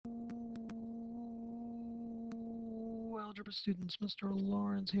algebra students, Mr.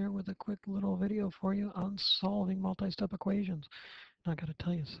 Lawrence here with a quick little video for you on solving multi-step equations. Now I got to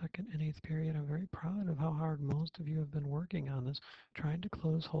tell you, second and eighth period, I'm very proud of how hard most of you have been working on this, trying to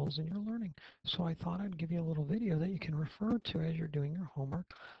close holes in your learning. So I thought I'd give you a little video that you can refer to as you're doing your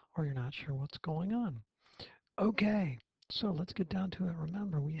homework or you're not sure what's going on. Okay, so let's get down to it.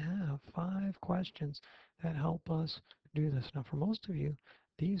 Remember, we have 5 questions that help us do this. Now, for most of you,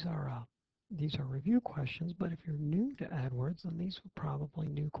 these are review questions, but if you're new to AdWords, then these are probably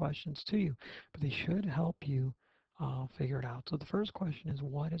new questions to you, but they should help you figure it out. So the first question is,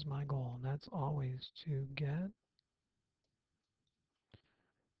 what is my goal? And that's always to get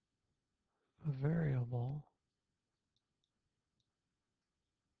a variable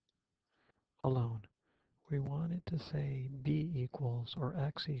alone. We want it to say b equals or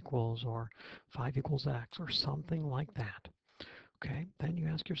x equals or 5 equals x or something like that. Okay, then you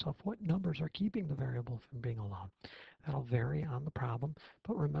ask yourself what numbers are keeping the variable from being alone. That'll vary on the problem,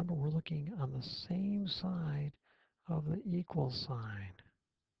 but remember we're looking on the same side of the equal sign.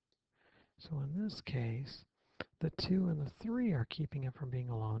 So in this case, the 2 and the 3 are keeping it from being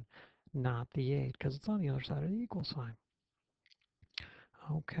alone, not the 8, because it's on the other side of the equal sign.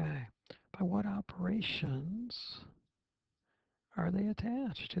 Okay, by what operations are they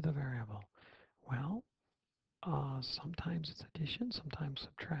attached to the variable? Well, sometimes it's addition, sometimes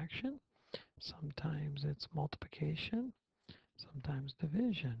subtraction, sometimes it's multiplication, sometimes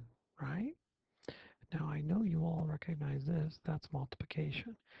division, right? Now I know you all recognize this, that's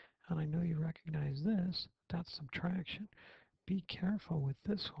multiplication. And I know you recognize this, that's subtraction. Be careful with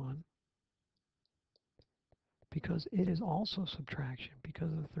this one because it is also subtraction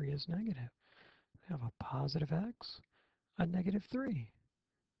because the 3 is negative. I have a positive x, a negative 3.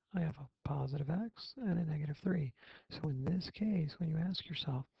 I have a positive x and a negative 3. So in this case, when you ask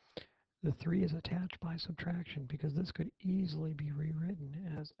yourself, the 3 is attached by subtraction because this could easily be rewritten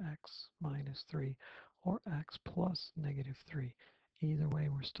as x minus 3 or x plus negative 3. Either way,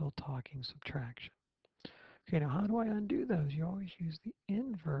 we're still talking subtraction. Okay, now how do I undo those? You always use the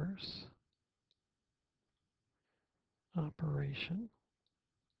inverse operation.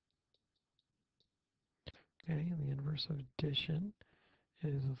 Okay, and the inverse of addition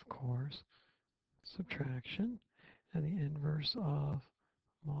is, of course, subtraction. And the inverse of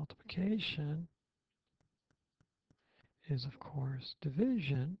multiplication is, of course,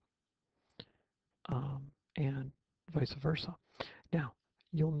 division, and vice versa. Now,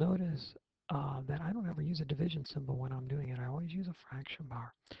 you'll notice that I don't ever use a division symbol when I'm doing it. I always use a fraction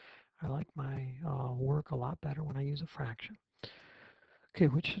bar. I like my work a lot better when I use a fraction. Okay,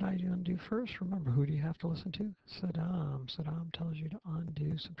 which should I undo first? Remember, who do you have to listen to? Saddam. Saddam tells you to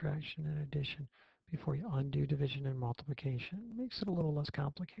undo subtraction and addition before you undo division and multiplication. It makes it a little less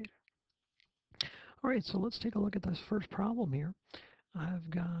complicated. All right, so let's take a look at this first problem here. I've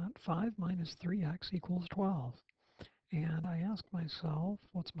got 5 minus 3x equals 12. And I ask myself,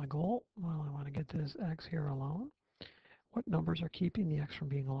 what's my goal? Well, I want to get this x here alone. What numbers are keeping the x from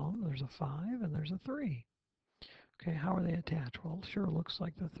being alone? There's a 5 and there's a 3. Okay, how are they attached? Well, sure looks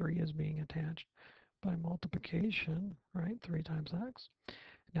like the 3 is being attached by multiplication, right? 3 times x.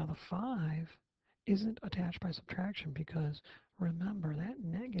 Now the 5 isn't attached by subtraction because remember that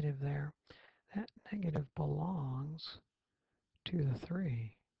negative there, that negative belongs to the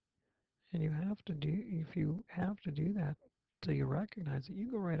 3. And you have to do, if you have to do that till you recognize it,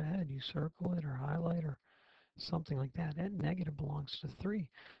 you go right ahead, you circle it or highlight or something like that. That negative belongs to 3.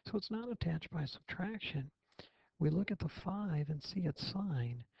 So it's not attached by subtraction. We look at the 5 and see its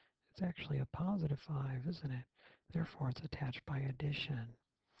sign. It's actually a positive 5, isn't it? Therefore, it's attached by addition.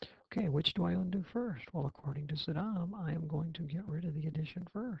 Okay, which do I undo first? Well, according to Saddam, I am going to get rid of the addition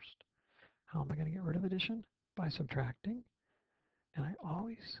first. How am I going to get rid of addition? By subtracting. And I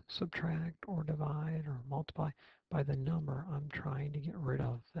always subtract or divide or multiply by the number I'm trying to get rid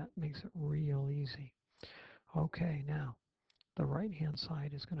of. That makes it real easy. Okay, now the right-hand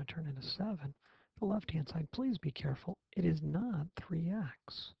side is going to turn into 7. The left-hand side, please be careful. It is not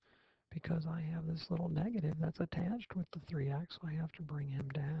 3x because I have this little negative that's attached with the 3x, so I have to bring him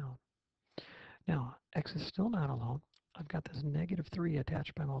down. Now, x is still not alone. I've got this negative 3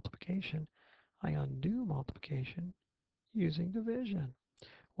 attached by multiplication. I undo multiplication using division.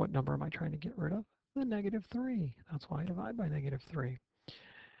 What number am I trying to get rid of? The negative 3. That's why I divide by negative 3.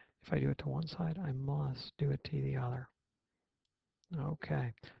 If I do it to one side, I must do it to the other.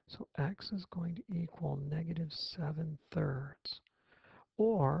 Okay, so x is going to equal negative 7/3.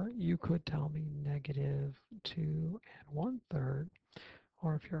 Or you could tell me negative 2 1/3.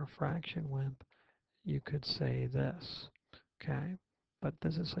 Or if you're a fraction wimp, you could say this. Okay, But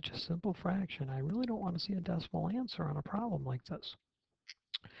this is such a simple fraction, I really don't want to see a decimal answer on a problem like this.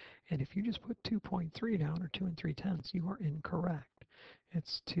 And if you just put 2.3 down, or 2 and 3/10, you are incorrect.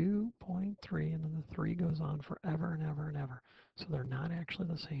 It's 2.3, and then the 3 goes on forever and ever and ever. So they're not actually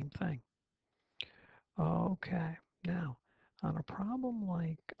the same thing. Okay, now on a problem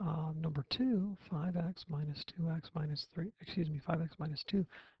like number 2, 5x minus 2x minus 3, excuse me, 5x minus 2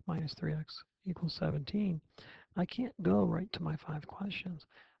 minus 3x equals 17, I can't go right to my 5 questions.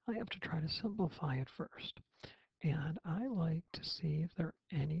 I have to try to simplify it first. And I like to see if there are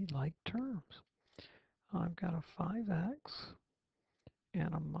any like terms. I've got a 5x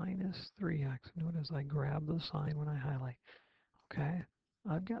and a minus 3x. Notice I grab the sign when I highlight. Okay,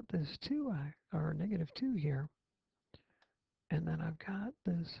 I've got this 2x, or negative 2 here, and then I've got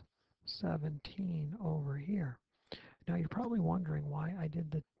this 17 over here. Now you're probably wondering why I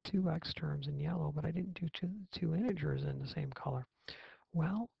did the 2x terms in yellow, but I didn't do two integers in the same color.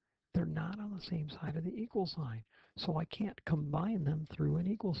 Well, they're not on the same side of the equal sign, so I can't combine them through an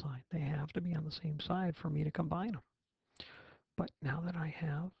equal sign. They have to be on the same side for me to combine them. But now that I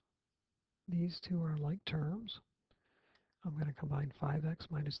have these two are like terms, I'm going to combine 5x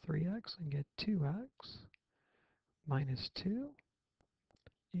minus 3x and get 2x minus 2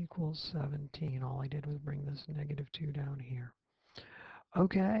 equals 17. All I did was bring this negative 2 down here.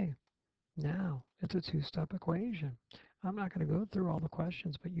 Okay, now it's a two-step equation. I'm not going to go through all the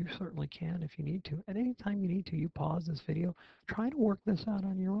questions, but you certainly can if you need to. At any time you need to, you pause this video, try to work this out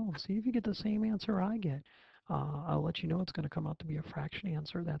on your own. See if you get the same answer I get. I'll let you know it's going to come out to be a fraction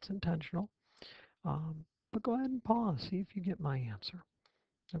answer. That's intentional. But go ahead and pause. See if you get my answer.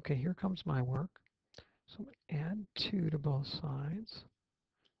 Okay, here comes my work. So I'm going to add 2 to both sides.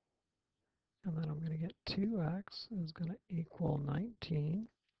 And then I'm going to get 2x is going to equal 19.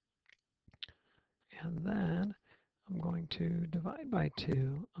 And then I'm going to divide by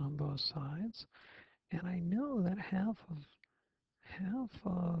 2 on both sides. And I know that half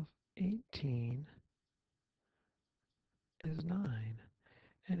of 18 is 9.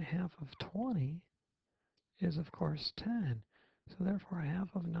 And half of 20 is, of course, 10. So therefore, half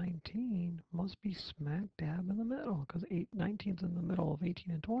of 19 must be smack dab in the middle, because 19 is in the middle of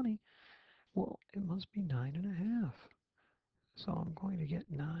 18 and 20. Well, it must be 9.5. So I'm going to get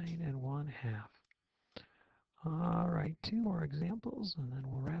 9 1/2. All right, 2 more examples, and then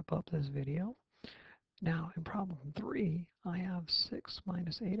we'll wrap up this video. Now, in problem 3, I have 6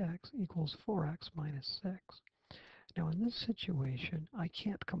 minus 8x equals 4x minus 6. Now, in this situation, I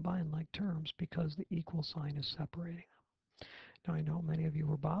can't combine like terms because the equal sign is separating them. Now, I know many of you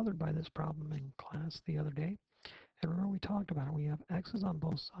were bothered by this problem in class the other day. And remember, we talked about it. We have x's on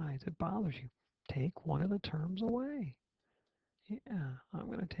both sides. It bothers you. Take one of the terms away. Yeah, I'm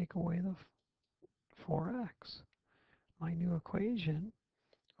going to take away the 4x. My new equation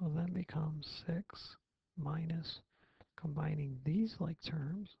will then become 6 minus, combining these like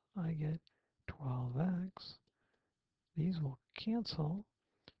terms, I get 12x. These will cancel,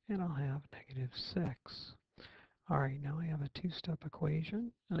 and I'll have negative 6. All right, now I have a two-step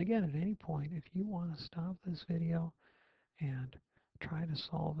equation. And again, at any point, if you want to stop this video and try to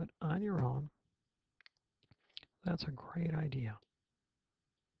solve it on your own, that's a great idea.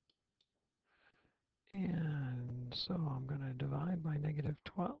 And so I'm going to divide by negative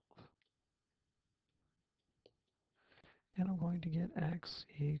 12. And I'm going to get x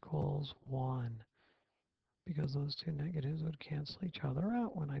equals 1, because those two negatives would cancel each other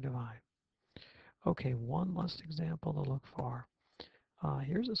out when I divide. Okay, one last example to look for.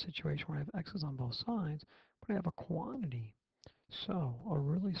 Here's a situation where I have x's on both sides, but I have a quantity. So a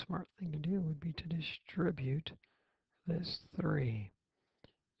really smart thing to do would be to distribute this 3.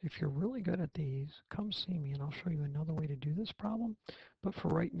 If you're really good at these, come see me and I'll show you another way to do this problem. But for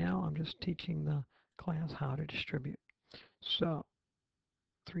right now, I'm just teaching the class how to distribute. So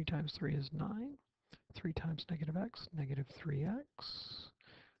 3 times 3 is 9. 3 times negative x, negative 3x.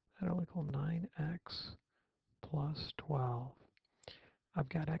 That'll equal 9x plus 12. I've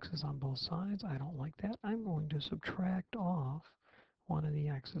got x's on both sides. I don't like that. I'm going to subtract off one of the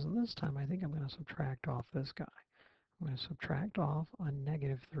x's. And this time I think I'm going to subtract off this guy. I'm going to subtract off a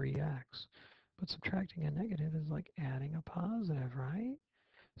negative 3x. But subtracting a negative is like adding a positive, right?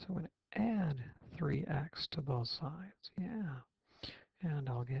 So I'm going to add 3x to both sides. Yeah. And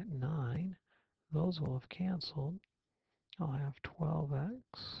I'll get 9. Those will have canceled. I'll have 12x.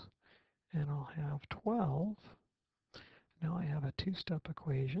 And I'll have 12. Now I have a two-step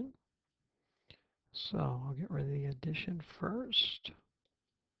equation. So I'll get rid of the addition first,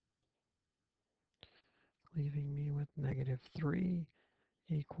 leaving me with negative 3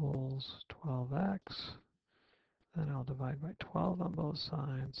 equals 12x. Then I'll divide by 12 on both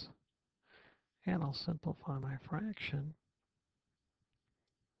sides, and I'll simplify my fraction.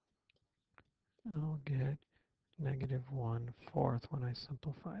 I'll get -1/4 when I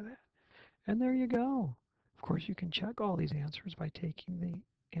simplify that. And there you go. Of course, you can check all these answers by taking the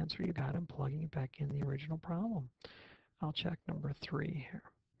answer you got and plugging it back in the original problem. I'll check number 3 here.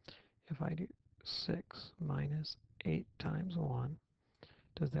 If I do 6 minus 8 times 1,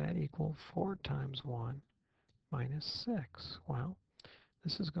 does that equal 4 times 1 minus 6? Well,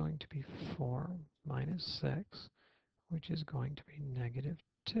 this is going to be 4 minus 6, which is going to be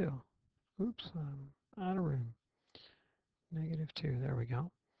 -2. Oops, I'm out of room. -2, there we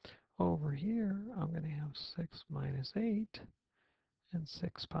go. Over here, I'm going to have 6 minus 8, and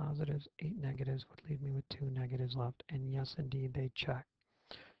 6 positives, 8 negatives would leave me with 2 negatives left, and yes, indeed, they check.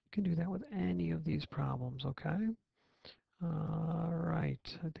 You can do that with any of these problems, okay? All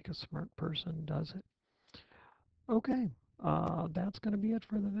right, I think a smart person does it. Okay, that's going to be it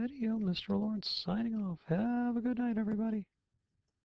for the video. Mr. Lawrence signing off. Have a good night, everyone.